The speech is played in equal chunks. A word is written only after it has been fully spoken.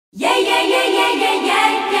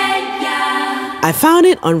I found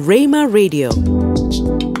it on Rhema Radio.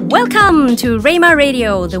 Welcome to Rhema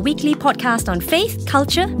Radio, the weekly podcast on faith,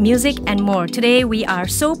 culture, music, and more. Today, we are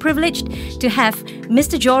so privileged to have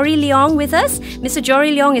Mr. Jory Leong with us. Mr.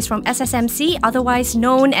 Jory Leong is from SSMC, otherwise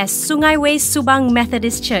known as Sungai Way Subang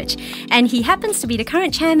Methodist Church. And he happens to be the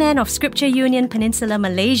current chairman of Scripture Union Peninsula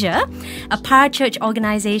Malaysia, a parachurch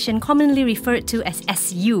organisation commonly referred to as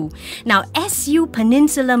SU. Now, SU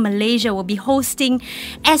Peninsula Malaysia will be hosting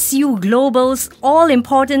SU Global's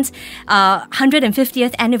all-important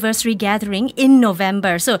 150th anniversary gathering in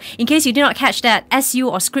November. So, in case you did not catch that, SU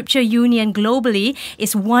or Scripture Union globally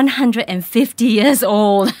is 150 years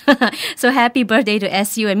old. So, happy birthday to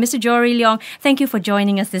SU. And Mr. Jory Leong, thank you for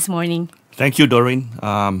joining us this morning. Thank you, Doreen.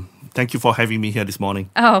 Thank you for having me here this morning.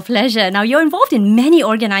 Oh, pleasure. Now, you're involved in many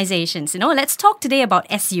organizations. Let's talk today about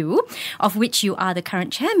SU, of which you are the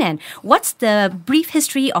current chairman. What's the brief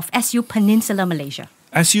history of SU Peninsula Malaysia?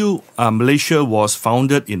 SU Malaysia was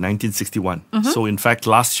founded in 1961. So, in fact,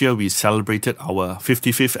 last year we celebrated our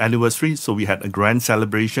 55th anniversary. So, we had a grand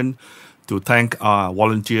celebration to thank our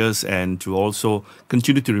volunteers and to also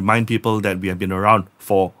continue to remind people that we have been around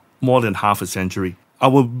for more than half a century.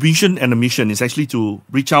 Our vision and a mission is actually to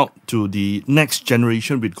reach out to the next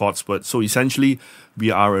generation with God's word. So, essentially,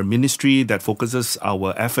 we are a ministry that focuses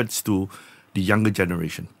our efforts to the younger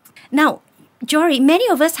generation. Now, Jory, many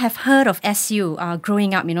of us have heard of SU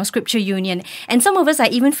growing up, Scripture Union, and some of us are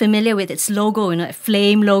even familiar with its logo, a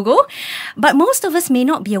flame logo. But most of us may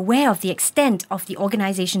not be aware of the extent of the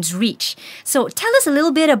organization's reach. So tell us a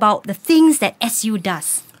little bit about the things that SU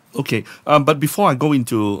does. Okay, but before I go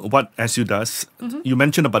into what SU does, you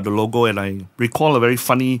mentioned about the logo, and I recall a very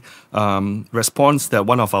funny response that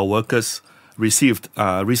one of our workers received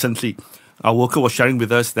recently. Our worker was sharing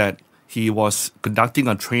with us that he was conducting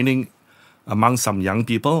a training among some young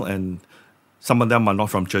people, and some of them are not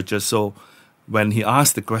from churches. So when he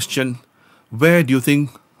asked the question, where do you think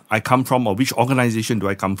I come from, or which organization do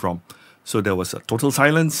I come from? So there was a total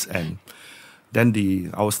silence, and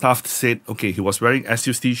then our staff said, okay, he was wearing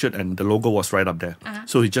SU's t-shirt and the logo was right up there.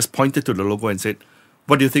 So he just pointed to the logo and said,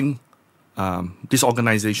 what do you think this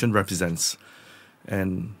organization represents?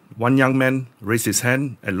 And one young man raised his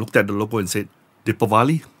hand and looked at the logo and said,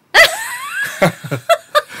 Deepavali?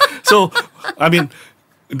 So, I mean,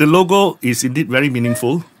 the logo is indeed very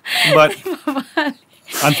meaningful, but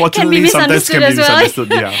unfortunately sometimes can be misunderstood.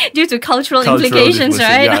 Yeah. Due to cultural implications,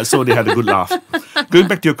 right? Yeah, so they had a good laugh. Going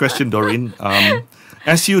back to your question, Doreen,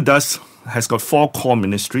 SU has got 4 core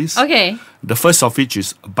ministries. Okay. The first of which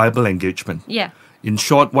is Bible engagement. Yeah. In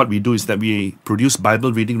short, what we do is that we produce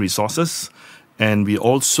Bible reading resources, and we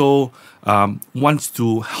also want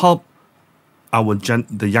to help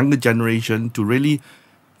the younger generation to really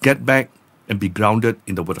get back and be grounded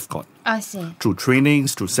in the Word of God. I see. Through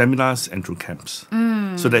trainings, through seminars, and through camps.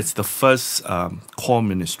 So that's the first core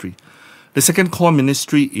ministry. The second core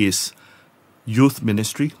ministry is youth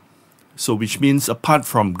ministry. So which means apart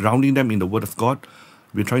from grounding them in the Word of God,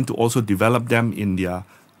 we're trying to also develop them in their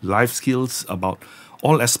life skills about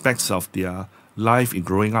all aspects of their life in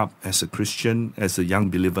growing up as a Christian, as a young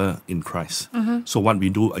believer in Christ. So what we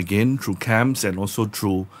do, again, through camps and also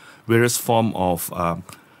through various form of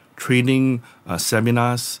training,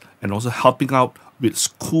 seminars, and also helping out with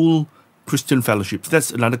school Christian fellowships.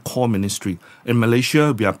 That's another core ministry. In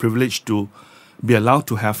Malaysia, we are privileged to be allowed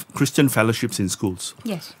to have Christian fellowships in schools.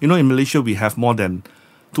 Yes. In Malaysia, we have more than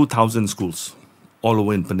 2,000 schools all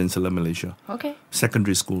over in Peninsula Malaysia. Okay.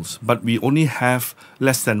 Secondary schools. But we only have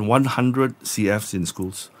less than 100 CFs in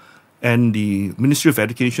schools. And the Ministry of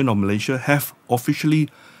Education of Malaysia have officially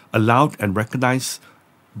allowed and recognized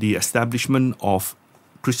the establishment of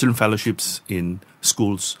Christian fellowships in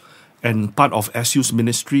schools. And part of SU's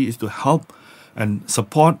ministry is to help and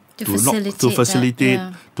support, to facilitate,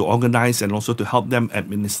 to organize, and also to help them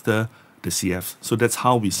administer the CF. So that's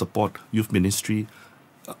how we support youth ministry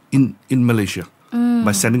in Malaysia,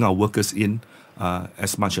 by sending our workers in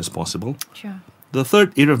as much as possible. Sure. The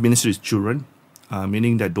third area of ministry is children,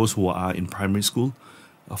 meaning that those who are in primary school.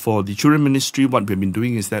 For the children ministry, what we've been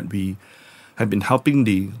doing is that we have been helping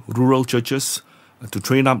the rural churches to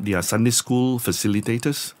train up their Sunday school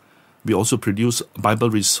facilitators. We also produce Bible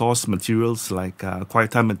resource materials like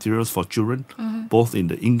quiet time materials for children, both in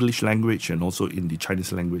the English language and also in the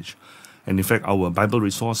Chinese language. And in fact, our Bible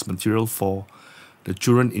resource material for the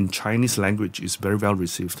children in Chinese language is very well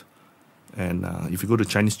received. And if you go to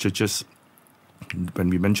Chinese churches, when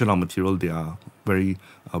we mention our material, they are very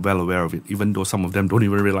well aware of it, even though some of them don't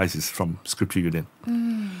even realize it's from Scripture Union.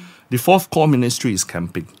 The fourth core ministry is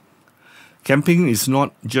camping. Camping is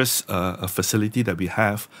not just a facility that we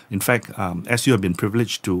have. In fact, as you have been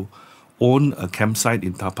privileged to own a campsite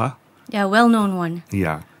in Tapa. Yeah, well-known one.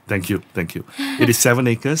 Yeah, thank you. It is 7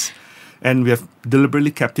 acres, and we have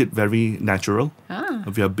deliberately kept it very natural.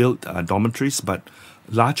 We have built dormitories, but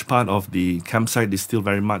large part of the campsite is still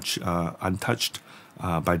very much untouched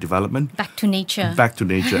by development. Back to nature.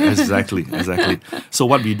 Exactly. So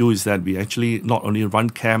what we do is that we actually not only run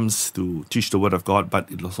camps to teach the Word of God,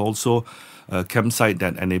 but it is also a campsite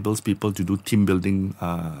that enables people to do team building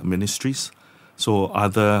ministries. So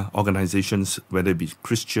other organizations, whether it be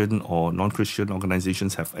Christian or non-Christian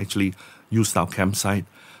organizations, have actually used our campsite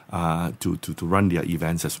to run their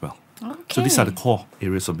events as well. Okay. So these are the core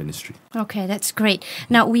areas of ministry. Okay, that's great.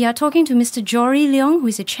 Now, we are talking to Mr. Jory Leong, who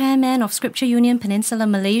is the chairman of Scripture Union Peninsula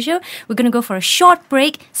Malaysia. We're going to go for a short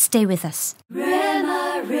break. Stay with us.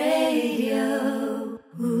 Rhema Radio.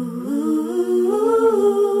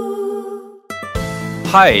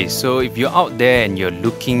 Hi, so if you're out there and you're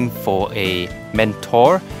looking for a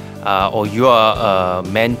mentor, or you are a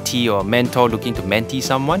mentee or mentor looking to mentee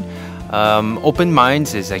someone, Open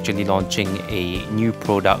Minds is actually launching a new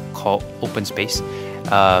product called Open Space.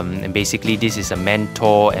 And basically this is a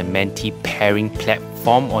mentor and mentee pairing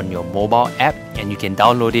platform on your mobile app, and you can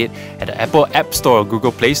download it at the Apple App Store or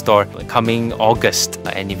Google Play Store coming August.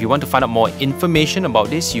 And if you want to find out more information about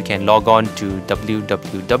this, you can log on to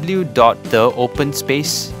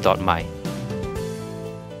www.theopenspace.my.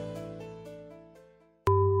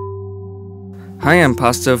 Hi, I'm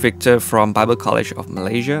Pastor Victor from Bible College of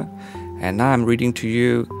Malaysia, and now I'm reading to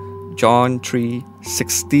you John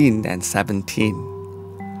 3:16 and 17.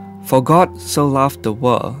 For God so loved the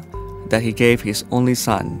world that He gave His only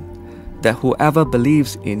Son, that whoever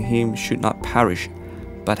believes in Him should not perish,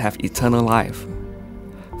 but have eternal life.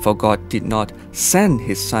 For God did not send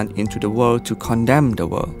His Son into the world to condemn the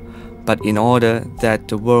world, but in order that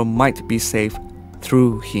the world might be saved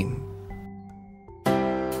through Him.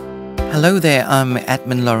 Hello there, I'm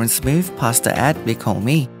Edmund Lawrence Smith, Pastor Ed, they call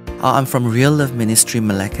me. I'm from Real Love Ministry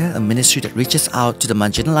Malacca, a ministry that reaches out to the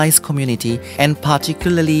marginalized community and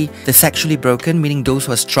particularly the sexually broken, meaning those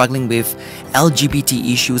who are struggling with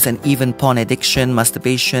LGBT issues and even porn addiction,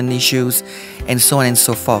 masturbation issues, and so on and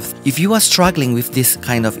so forth. If you are struggling with this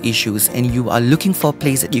kind of issues and you are looking for a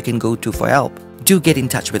place that you can go to for help, do get in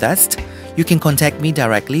touch with us. You can contact me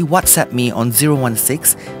directly, WhatsApp me on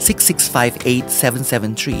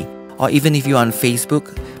 016-6658-773. Or even if you're on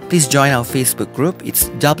Facebook, please join our Facebook group. It's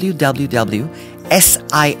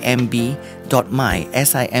www.simb.my.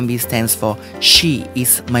 SIMB stands for She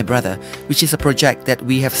is My Brother, which is a project that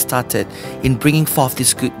we have started in bringing forth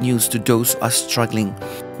this good news to those who are struggling.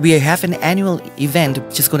 We have an annual event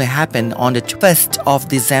which is going to happen on the 1st of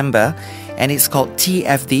December, and it's called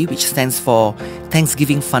TFD, which stands for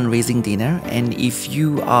Thanksgiving Fundraising Dinner. And if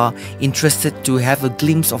you are interested to have a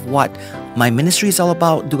glimpse of what my ministry is all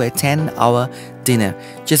about, do attend our dinner.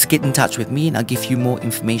 Just get in touch with me and I'll give you more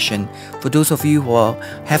information. For those of you who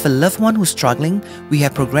have a loved one who's struggling, we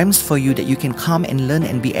have programs for you that you can come and learn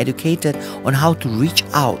and be educated on how to reach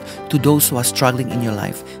out to those who are struggling in your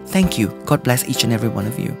life. Thank you. God bless each and every one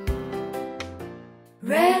of you.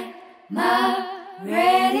 Rhema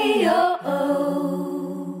Radio.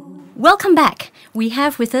 Welcome back. We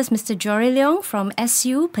have with us Mr. Jory Leong from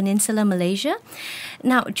SU Peninsula Malaysia.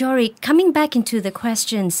 Now, Jory, coming back into the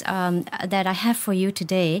questions that I have for you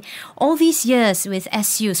today, all these years with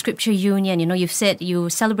SU, Scripture Union, you've said you're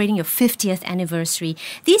celebrating your 50th anniversary.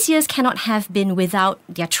 These years cannot have been without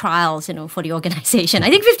their trials, for the organization. I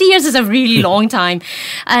think 50 years is a really long time.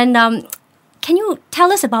 And can you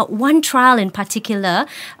tell us about one trial in particular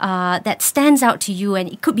that stands out to you, and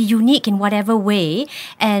it could be unique in whatever way,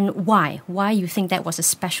 and why? Why you think that was a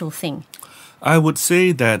special thing? I would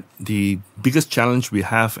say that the biggest challenge we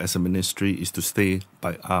have as a ministry is to stay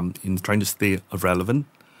in trying to stay relevant.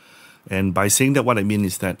 And by saying that, what I mean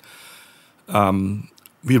is that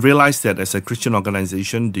we realize that as a Christian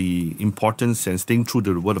organization, the importance and staying true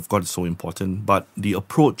to the Word of God is so important. But the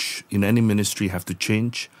approach in any ministry have to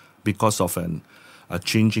change because of a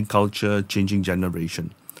changing culture, changing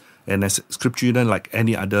generation. And as Scripture Union, like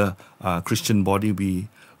any other Christian body, we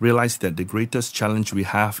realize that the greatest challenge we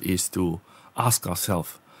have is to ask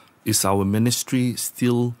ourselves, is our ministry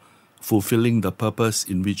still fulfilling the purpose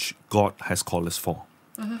in which God has called us for?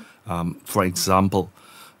 Mm-hmm. For example,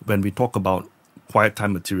 when we talk about quiet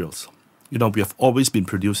time materials, we have always been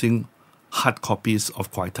producing hard copies of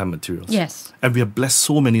quiet time materials. Yes. And we have blessed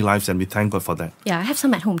so many lives, and we thank God for that. Yeah, I have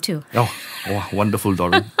some at home too. Oh wonderful,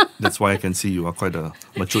 Dory. That's why I can see you are quite a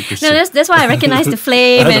mature Christian. No, that's why I recognize the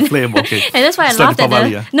flame. The flame, okay. And that's why I laughed at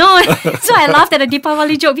that's why I laughed at a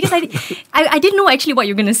Deepavali joke, because I didn't know actually what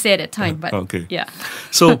you were going to say at that time. But okay. Yeah.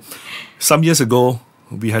 So, some years ago,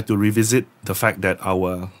 we had to revisit the fact that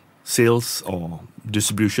our sales or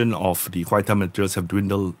distribution of the quiet time materials have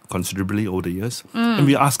dwindled considerably over the years. And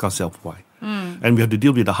we ask ourselves why. And we have to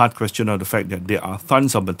deal with the hard question of the fact that there are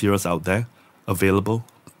tons of materials out there available,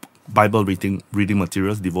 Bible reading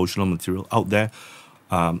materials, devotional material out there,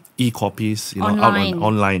 e-copies,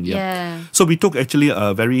 online. Yeah. So we took actually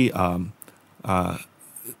a very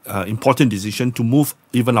important decision to move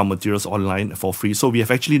even our materials online for free. So we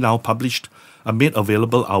have actually now published, made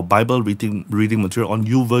available our Bible reading material on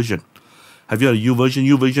YBhg. Have you heard of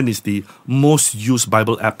YBhg? YBhg is the most used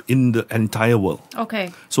Bible app in the entire world.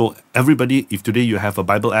 Okay. So everybody, if today you have a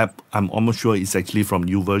Bible app, I'm almost sure it's actually from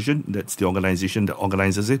YBhg. That's the organization that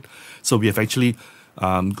organizes it. So we have actually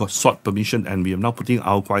sought permission, and we are now putting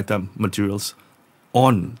our quiet time materials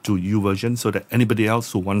on to YBhg so that anybody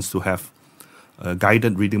else who wants to have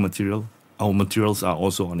guided reading material, our materials are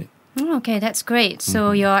also on it. Okay, that's great.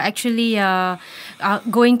 So you're actually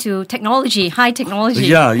going to technology, high technology.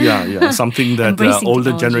 Yeah. Something that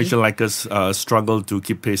older technology. generation like us struggle to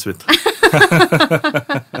keep pace with.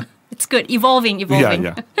 It's good, evolving.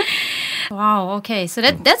 Yeah. Wow. Okay, so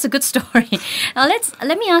that's a good story. Now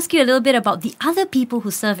let me ask you a little bit about the other people who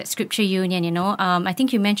serve at Scripture Union. I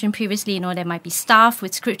think you mentioned previously, there might be staff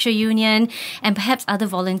with Scripture Union and perhaps other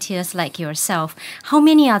volunteers like yourself. How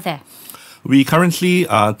many are there? We currently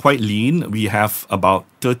are quite lean. We have about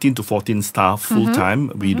 13 to 14 staff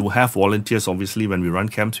full-time. We do have volunteers, obviously. When we run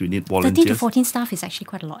camps, we need volunteers. 13 to 14 staff is actually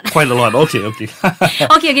quite a lot. Quite a lot. Okay.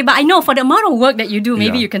 Okay, but I know for the amount of work that you do,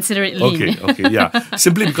 maybe you consider it lean. Okay, yeah.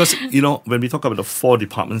 Simply because, when we talk about the 4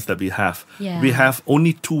 departments that we have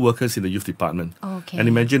only 2 workers in the youth department. Okay. And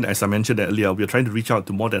imagine, as I mentioned earlier, we are trying to reach out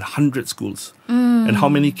to more than 100 schools. And how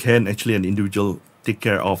many can actually an individual take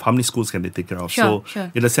care of? How many schools can they take care of? Sure.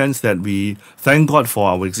 In a sense that we thank God for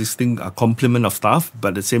our existing complement of staff, but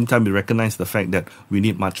at the same time we recognize the fact that we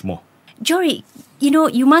need much more. Jory,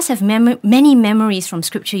 you must have many memories from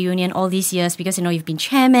Scripture Union all these years because, you've been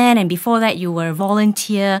chairman and before that you were a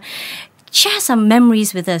volunteer. Share some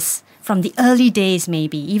memories with us from the early days,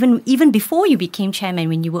 maybe, even before you became chairman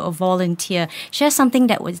when you were a volunteer. Share something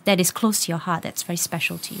that is close to your heart, that's very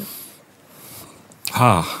special to you.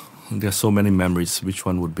 There are so many memories. Which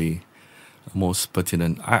one would be most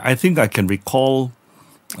pertinent? I think I can recall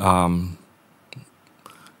at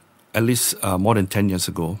least more than 10 years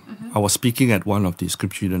ago, I was speaking at one of the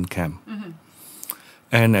Scripture Union camp.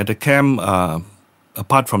 And at the camp,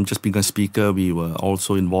 apart from just being a speaker, we were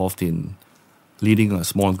also involved in leading a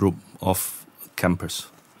small group of campers.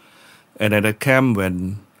 And at the camp,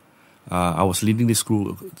 when I was leading this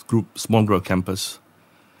small group of campers,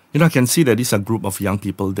 I can see that it's a group of young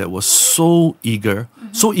people that were so eager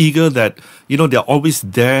that, they're always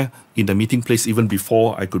there in the meeting place even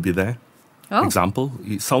before I could be there. Oh. Example,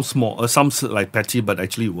 it sounds small, sounds like petty, but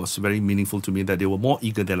actually it was very meaningful to me that they were more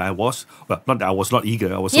eager than I was. Well, not that I was not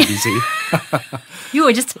eager, I was so busy. You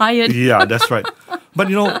were just tired. Yeah, that's right.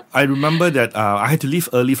 But I remember that I had to leave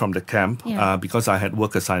early from the camp because I had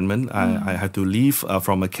work assignment. I had to leave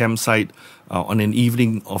from a campsite on an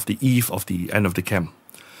evening of the eve of the end of the camp.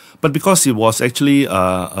 But because it was actually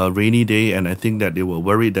a rainy day, and I think that they were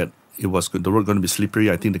worried that the road going to be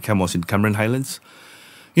slippery, I think the camp was in Cameron Highlands.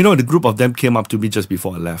 The group of them came up to me just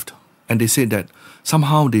before I left. And they said that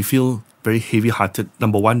somehow they feel very heavy-hearted.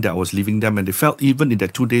 Number one, that I was leaving them, and they felt even in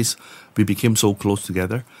that 2 days, we became so close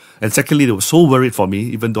together. And secondly, they were so worried for me,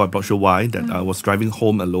 even though I'm not sure why, that I was driving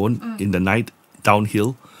home alone in the night,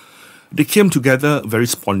 downhill. They came together very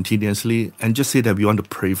spontaneously and just said that we want to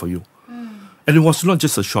pray for you. And it was not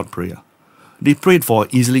just a short prayer. They prayed for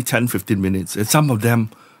easily 10-15 minutes, and some of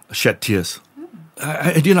them shed tears.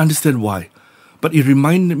 I didn't understand why. But it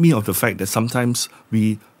reminded me of the fact that sometimes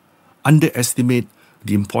we underestimate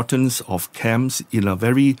the importance of camps in a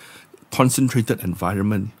very concentrated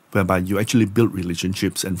environment whereby you actually build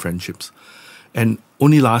relationships and friendships. And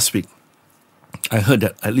only last week, I heard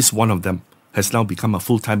that at least one of them has now become a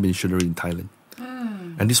full-time missionary in Thailand.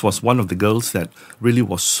 And this was one of the girls that really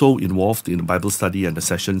was so involved in the Bible study and the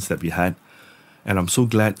sessions that we had. And I'm so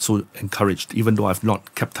glad, so encouraged, even though I've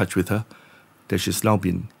not kept touch with her, that she's now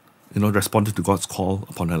been, responded to God's call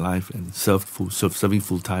upon her life and serving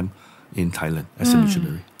full-time in Thailand as a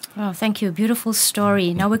missionary. Oh, thank you. Beautiful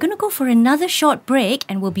story. Now we're going to go for another short break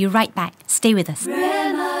and we'll be right back. Stay with us.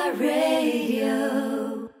 Rhema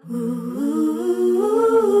Radio.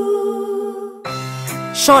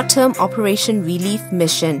 Short-term Operation Relief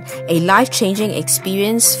Mission, a life-changing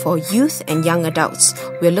experience for youth and young adults.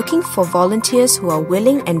 We're looking for volunteers who are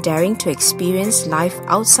willing and daring to experience life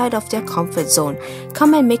outside of their comfort zone.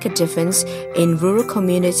 Come and make a difference in rural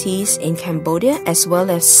communities in Cambodia as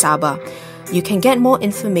well as Sabah. You can get more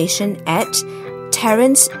information at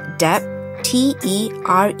terencedeb,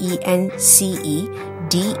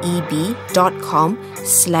 terencedeb.com/storm,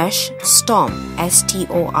 STORM.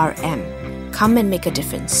 Come and make a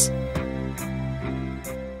difference.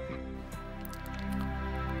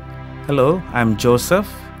 Hello, I'm Joseph,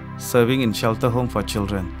 serving in Shelter Home for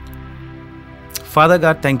Children. Father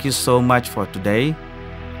God, thank you so much for today,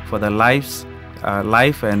 for the life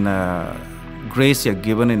and grace you have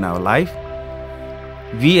given in our life.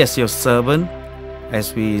 We as your servant,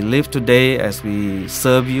 as we live today, as we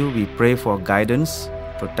serve you, we pray for guidance,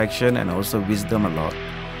 protection, and also wisdom, Lord,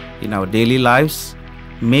 in our daily lives.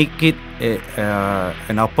 Make it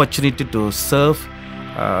an opportunity to serve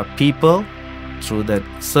people. Through that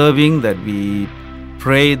serving, that we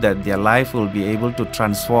pray that their life will be able to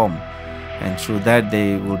transform, and through that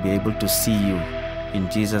they will be able to see you. In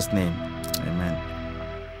Jesus' name, amen.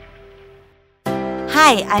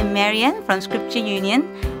 Hi, I'm Marian from Scripture Union,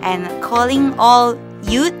 and calling all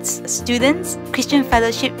youths, students, Christian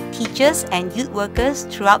fellowship teachers and youth workers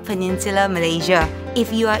throughout Peninsular Malaysia.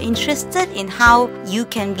 If you are interested in how you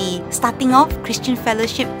can be starting off Christian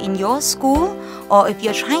fellowship in your school, or if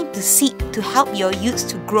you're trying to seek to help your youths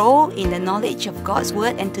to grow in the knowledge of God's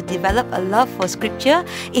Word and to develop a love for Scripture,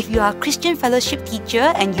 if you are a Christian fellowship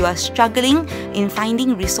teacher and you are struggling in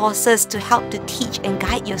finding resources to help to teach and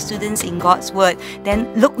guide your students in God's Word, then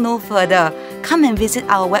look no further. Come and visit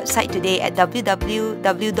our website today at www.su.org.my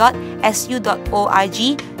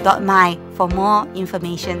for more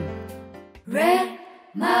information.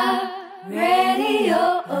 Rhema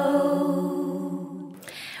Radio.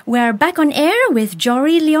 We're back on air with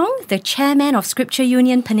Jory Leong, the chairman of Scripture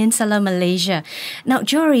Union Peninsula Malaysia. Now,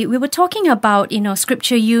 Jory, we were talking about,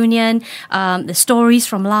 Scripture Union, the stories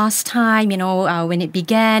from last time, when it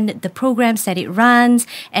began, the programs that it runs,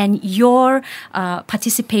 and your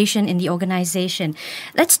participation in the organization.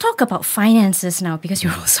 Let's talk about finances now, because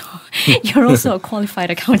you're also a qualified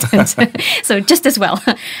accountant. So just as well,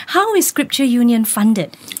 how is Scripture Union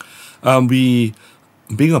funded?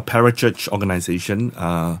 Being a parachurch organization,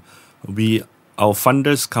 our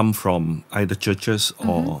funders come from either churches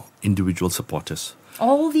or individual supporters.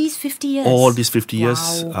 All these 50 years? All these 50 Wow.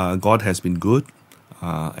 years. God has been good,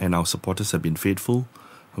 and our supporters have been faithful.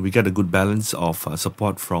 We get a good balance of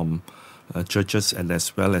support from churches and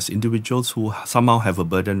as well as individuals who somehow have a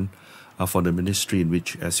burden for the ministry in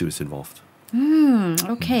which SU is involved.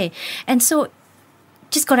 Okay. And so,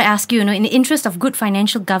 just got to ask you, in the interest of good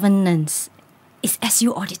financial governance, is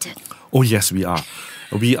SU audited? Oh, yes, we are.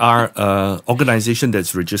 We are an organization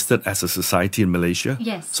that's registered as a society in Malaysia.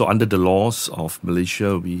 Yes. So under the laws of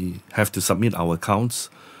Malaysia, we have to submit our accounts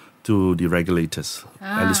to the regulators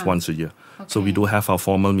at least once a year. So we do have our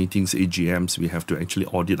formal meetings, AGMs. We have to actually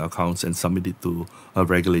audit our accounts and submit it to our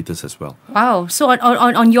regulators as well. Wow. So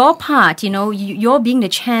on your part, you're being the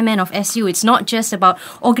chairman of SU. It's not just about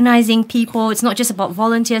organizing people. It's not just about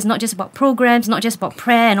volunteers, not just about programs, not just about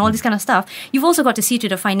prayer and all this kind of stuff. You've also got to see to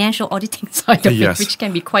the financial auditing side of it, which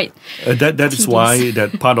can be quite that is why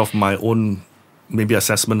that part of my own, maybe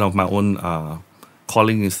assessment of my own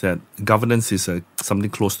calling is that governance is something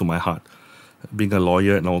close to my heart. Being a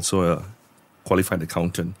lawyer and also a qualified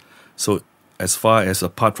accountant. So as far as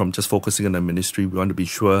apart from just focusing on the ministry, we want to be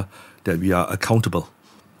sure that we are accountable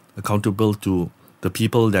to the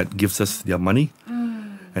people that gives us their money,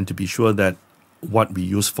 and to be sure that what we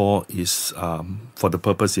use for is for the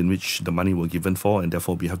purpose in which the money was given for, and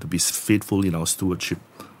therefore we have to be faithful in our stewardship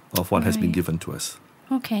of what has been given to us.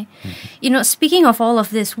 Okay. Speaking of all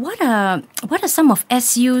of this, what are some of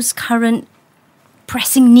SU's current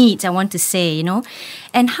pressing needs, I want to say,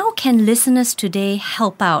 and how can listeners today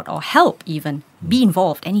help out or help even be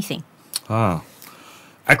involved, anything?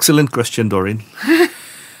 Excellent question, Doreen.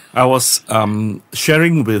 I was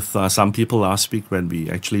sharing with some people last week when we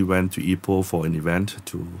actually went to Ipoh for an event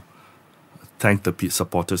to thank the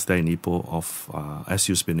supporters there in Ipoh of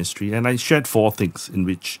SU's ministry, and I shared 4 things in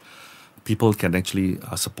which people can actually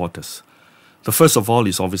support us. The first of all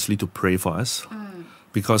is obviously to pray for us,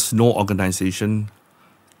 because no organization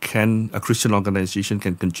a Christian organization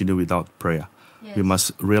can continue without prayer. Yes. We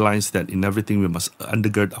must realize that in everything we must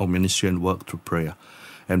undergird our ministry and work through prayer.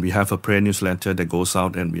 And we have a prayer newsletter that goes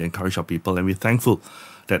out, and we encourage our people, and we're thankful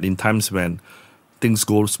that in times when things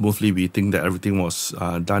go smoothly, we think that everything was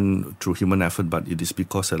done through human effort, but it is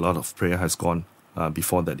because a lot of prayer has gone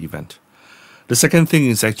before that event. The second thing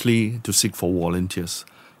is actually to seek for volunteers.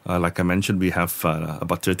 Like I mentioned, we have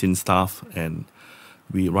about 13 staff, and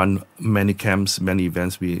we run many camps, many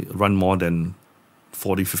events. We run more than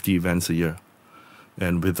 40, 50 events a year.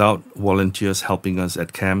 And without volunteers helping us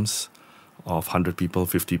at camps of 100 people,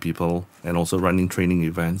 50 people, and also running training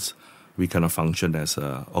events, we cannot function as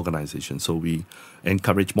an organization. So we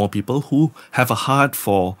encourage more people who have a heart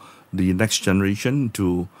for the next generation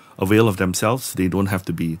to avail of themselves. They don't have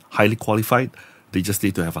to be highly qualified. They just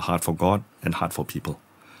need to have a heart for God and heart for people.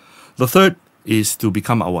 The third is to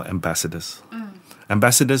become our ambassadors.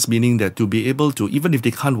 Ambassadors meaning that to be able to, even if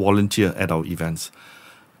they can't volunteer at our events,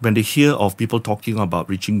 when they hear of people talking about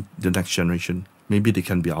reaching the next generation, maybe they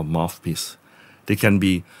can be our mouthpiece. They can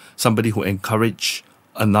be somebody who encourage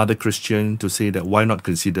another Christian to say that why not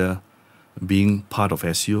consider being part of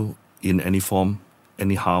SU in any form,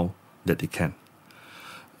 anyhow that they can.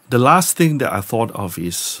 The last thing that I thought of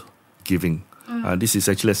is giving. This is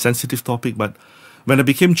actually a sensitive topic, but when I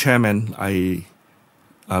became chairman,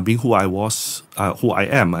 being who I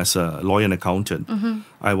am as a lawyer and accountant,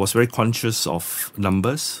 I was very conscious of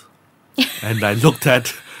numbers, and I looked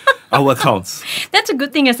at our accounts. That's a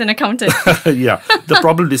good thing as an accountant. Yeah, the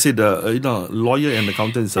problem they say lawyer and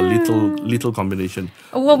accountant is a little combination.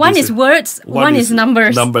 Well, one is words, one is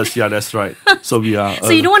numbers. Numbers, yeah, that's right. So we are.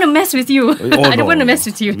 So you don't want to mess with you. I don't want to mess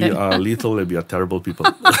with you. We are lethal and we are terrible people.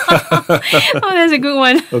 Oh, that's a good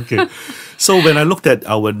one. Okay. So when I looked at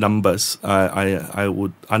our numbers, I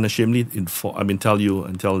would unashamedly tell you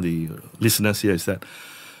and tell the listeners here is that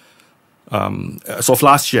so of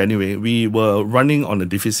last year anyway, we were running on a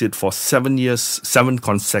deficit for 7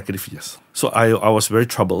 consecutive years. So I was very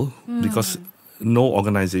troubled because no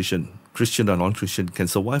organization, Christian or non-Christian, can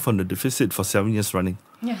survive on the deficit for 7 years running.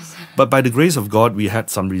 Yes. But by the grace of God, we had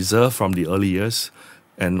some reserve from the early years,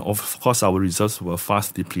 and of course our reserves were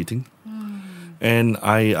fast depleting. And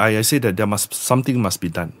I say that something must be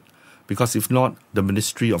done, because if not, the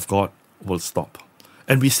ministry of God will stop.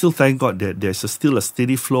 And we still thank God that there's still a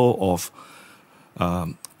steady flow of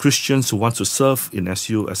Christians who want to serve in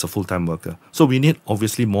SU as a full-time worker. So we need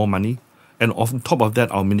obviously more money. And on top of that,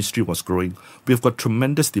 our ministry was growing. We've got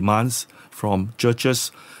tremendous demands from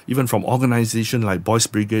churches, even from organizations like Boys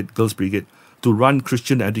Brigade, Girls Brigade, to run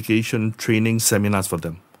Christian education, training, seminars for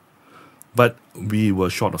them. But we were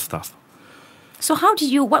short of staff. So how did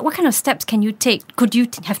you, what kind of steps could you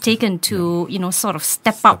have taken to, sort of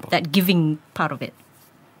step up that giving part of it?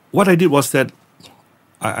 What I did was that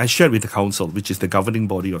I shared with the council, which is the governing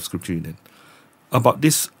body of Scripture Union, about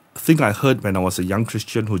this thing I heard when I was a young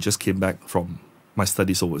Christian who just came back from my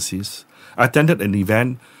studies overseas. I attended an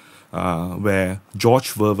event where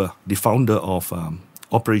George Verver, the founder of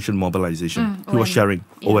Operation Mobilization, he was sharing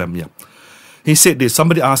OM. Yeah, he said this.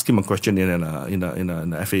 Somebody asked him a question in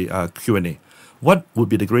an FA Q&A. What would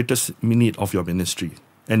be the greatest need of your ministry?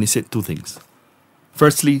 And he said two things.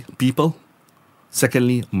 Firstly, people.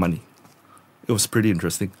 Secondly, money. It was pretty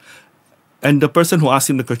interesting. And the person who asked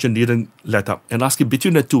him the question didn't let up and asked him,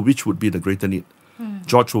 between the two, which would be the greater need?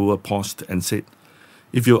 George Rower paused and said,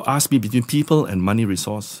 if you ask me between people and money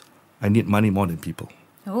resource, I need money more than people.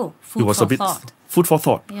 Oh, food for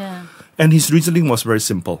thought. Yeah. And his reasoning was very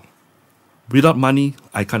simple. Without money,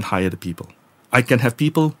 I can't hire the people. I can have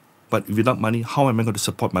people, but without money, how am I going to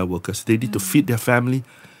support my workers? They need to feed their family.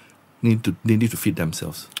 They need to feed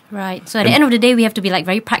themselves. Right. So at the end of the day, we have to be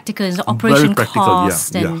very practical in the operation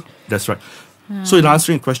cost. Yeah, that's right. So in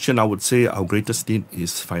answering the question, I would say our greatest need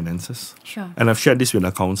is finances. Sure. And I've shared this with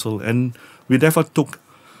our council, and we therefore took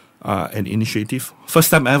an initiative. First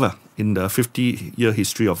time ever in the 50-year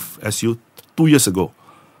history of SU, 2 years ago,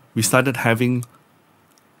 we started having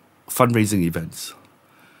fundraising events.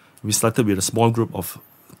 We started with a small group of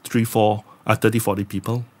 30-40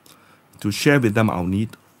 people to share with them our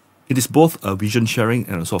need. It is both a vision sharing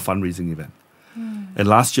and also a fundraising event. And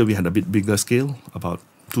last year we had a bit bigger scale, about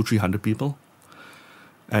 200-300 people.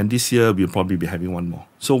 And this year we'll probably be having one more.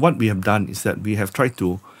 So what we have done is that we have tried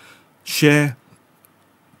to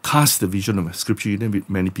cast the vision of Scripture Union with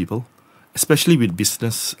many people, especially with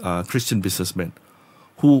Christian businessmen,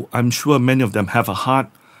 who I'm sure many of them have a heart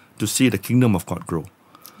to see the kingdom of God grow.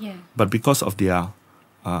 Yeah. But because of their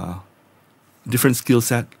different skill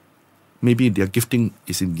set, maybe their gifting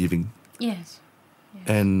is in giving. Yes.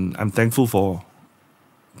 And I'm thankful for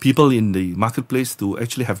people in the marketplace to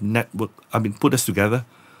actually have put us together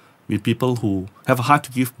with people who have a heart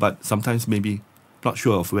to give, but sometimes maybe not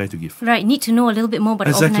sure of where to give. Right, need to know a little bit more about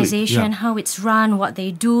the organization, how it's run, what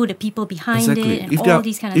they do, the people behind it, and all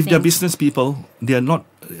these kind of things. If they're business people,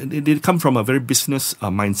 they come from a very business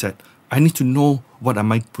mindset. I need to know what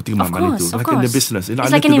am I putting my money to, in the business.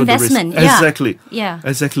 It's like an investment. Yeah. Exactly. Yeah.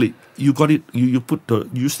 Exactly. You got it. You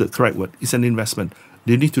use the correct word. It's an investment.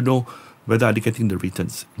 They need to know whether are they getting the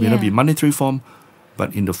returns. May not be monetary form,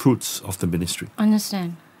 but in the fruits of the ministry.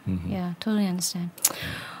 Understand. Mm-hmm. Yeah, totally understand.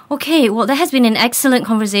 Okay, well, that has been an excellent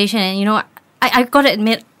conversation. And, you know, I got to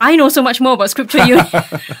admit, I know so much more about Scripture than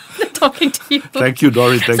talking to you. Thank you,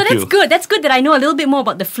 Dory. Thank so you. that's good. That's good that I know a little bit more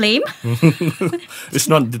about the flame. It's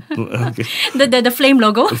not okay. The flame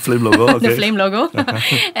logo. The flame logo. Okay. The flame logo.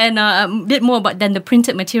 And a bit more about than the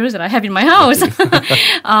printed materials that I have in my house.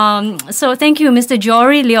 So thank you, Mr.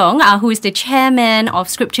 Jory Leong, who is the chairman of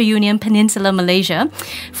Scripture Union Peninsula Malaysia,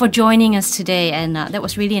 for joining us today. And that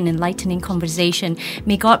was really an enlightening conversation.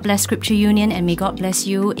 May God bless Scripture Union and may God bless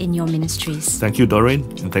you in your ministries. Thank you, Doreen,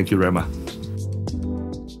 and thank you, Rhema.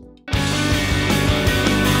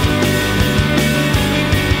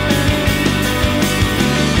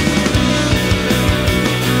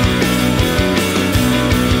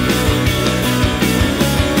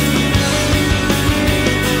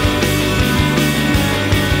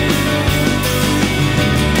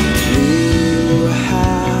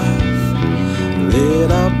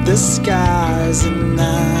 The skies, and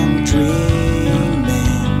I'm dreaming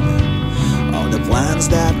of the plans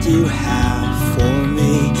that you have for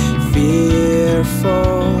me.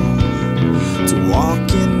 Fearful to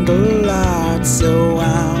walk in the light, so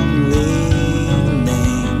I'm leaning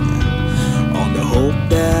on the hope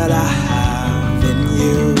that I have in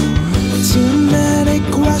you. Too many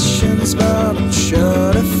questions, but I'm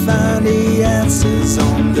sure to find the answers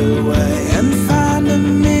on the way, and find the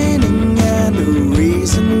meaning and the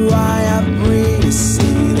reason why I breathe to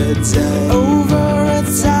see the day. Over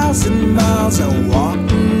 1,000 miles I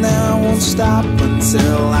walk, and I won't stop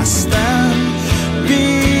until I stand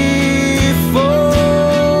before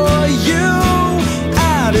you.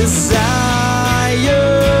 I desire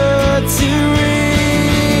to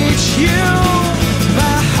reach you.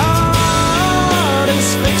 My heart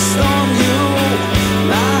is fixed on you.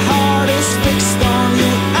 My heart is fixed on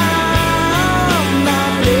you. I'm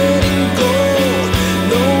not letting go.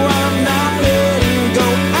 No, I'm not letting go.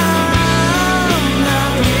 I'm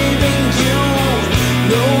not leaving you.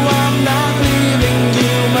 No, I'm not leaving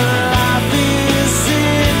you. My life is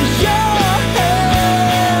in your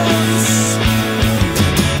hands.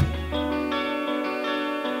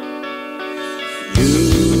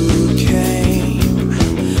 You came,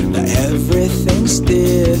 now everything's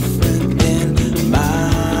different in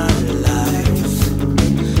my life.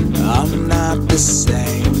 I'm not the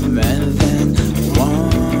same, and then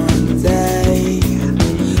one day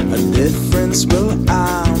a difference will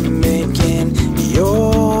I make in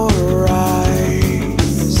your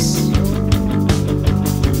eyes.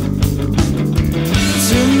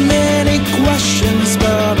 Too many questions,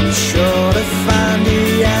 but I'm sure to find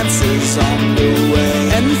the answers on the way,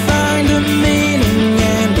 and find the meaning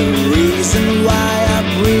and the reason why I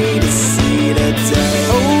breathe to see the day.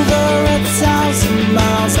 Over 1,000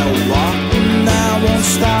 miles I walk, and I won't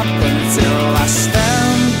stop until I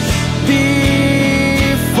stand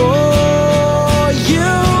before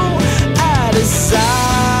you. I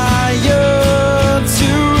desire to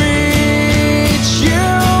reach you.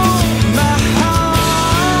 My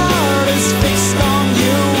heart is fixed on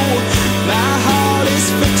you. My heart is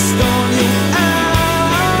fixed on you.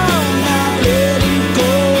 I'm not letting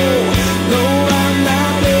go. No, I'm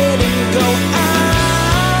not letting go.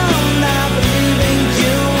 I'm not leaving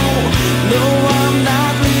you. No, I'm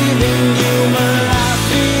not leaving you. My life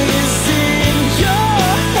is in your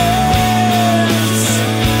hands.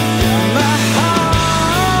 My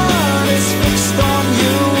heart is fixed on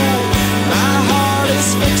you. My heart is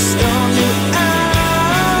fixed on you.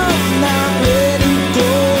 I'm not letting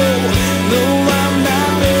go. No, I'm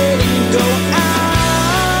not letting go.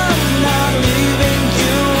 I'm not leaving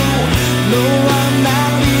you. No, I'm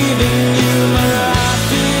not leaving you. My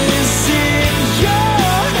life is in your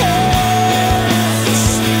hands.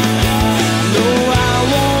 No, I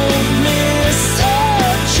won't miss a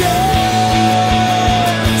chance.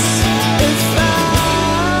 If I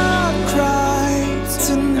cry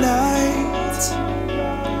tonight,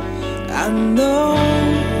 I know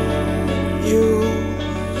you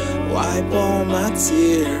wipe all my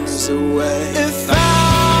tears away. If I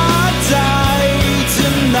die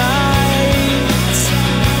tonight,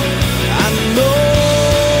 I know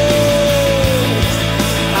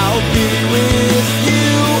I'll be with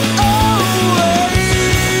you always.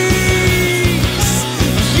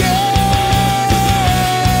 Yeah.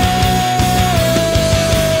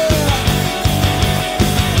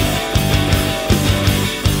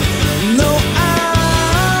 No,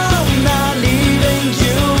 I'm not leaving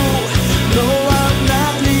you. No, I'm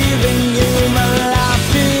not leaving you. My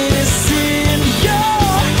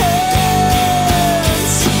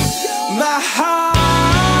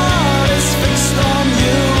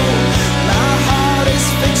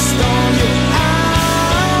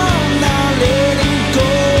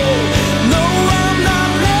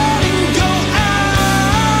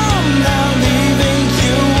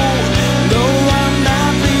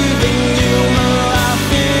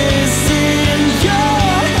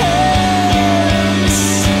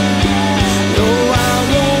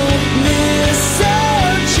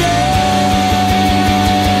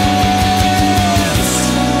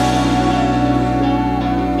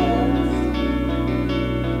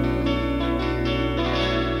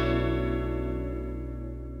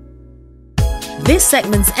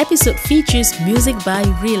segment's episode features music by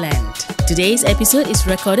Reland. Today's episode is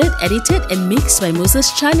recorded, edited and mixed by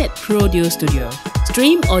Moses Chan at Pro Audio Studio.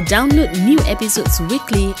 Stream or download new episodes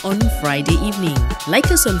weekly on Friday evening. Like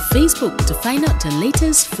us on Facebook to find out the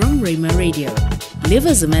latest from Rhema Radio. Leave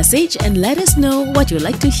us a message and let us know what you'd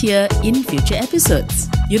like to hear in future episodes.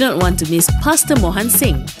 You don't want to miss Pastor Mohan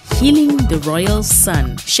Singh, Healing the Royal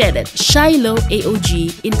Son, shared at Shiloh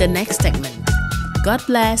AOG in the next segment. God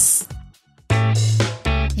bless.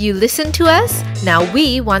 You listen to us? Now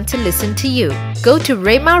we want to listen to you. Go to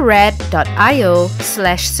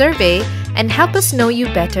rhemared.io/survey and help us know you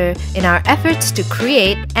better in our efforts to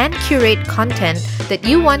create and curate content that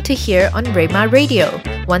you want to hear on Rhema Radio.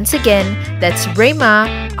 Once again, that's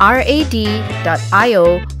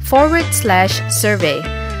rhema.io/survey.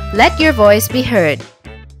 Let your voice be heard.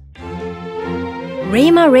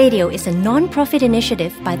 Rhema Radio is a non-profit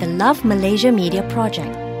initiative by the Love Malaysia Media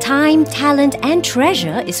Project. Time, talent and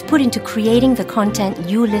treasure is put into creating the content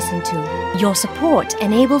you listen to. Your support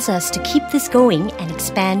enables us to keep this going and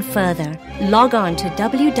expand further. Log on to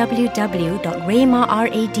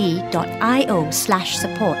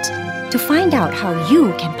www.rhemarad.io/support to find out how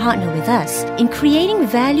you can partner with us in creating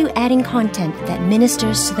value-adding content that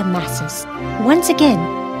ministers to the masses. Once again,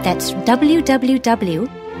 that's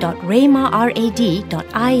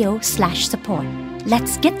www.rhemarad.io/support.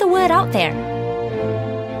 Let's get the word out there.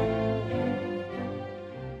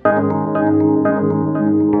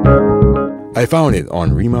 I found it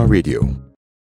on Rhema Radio.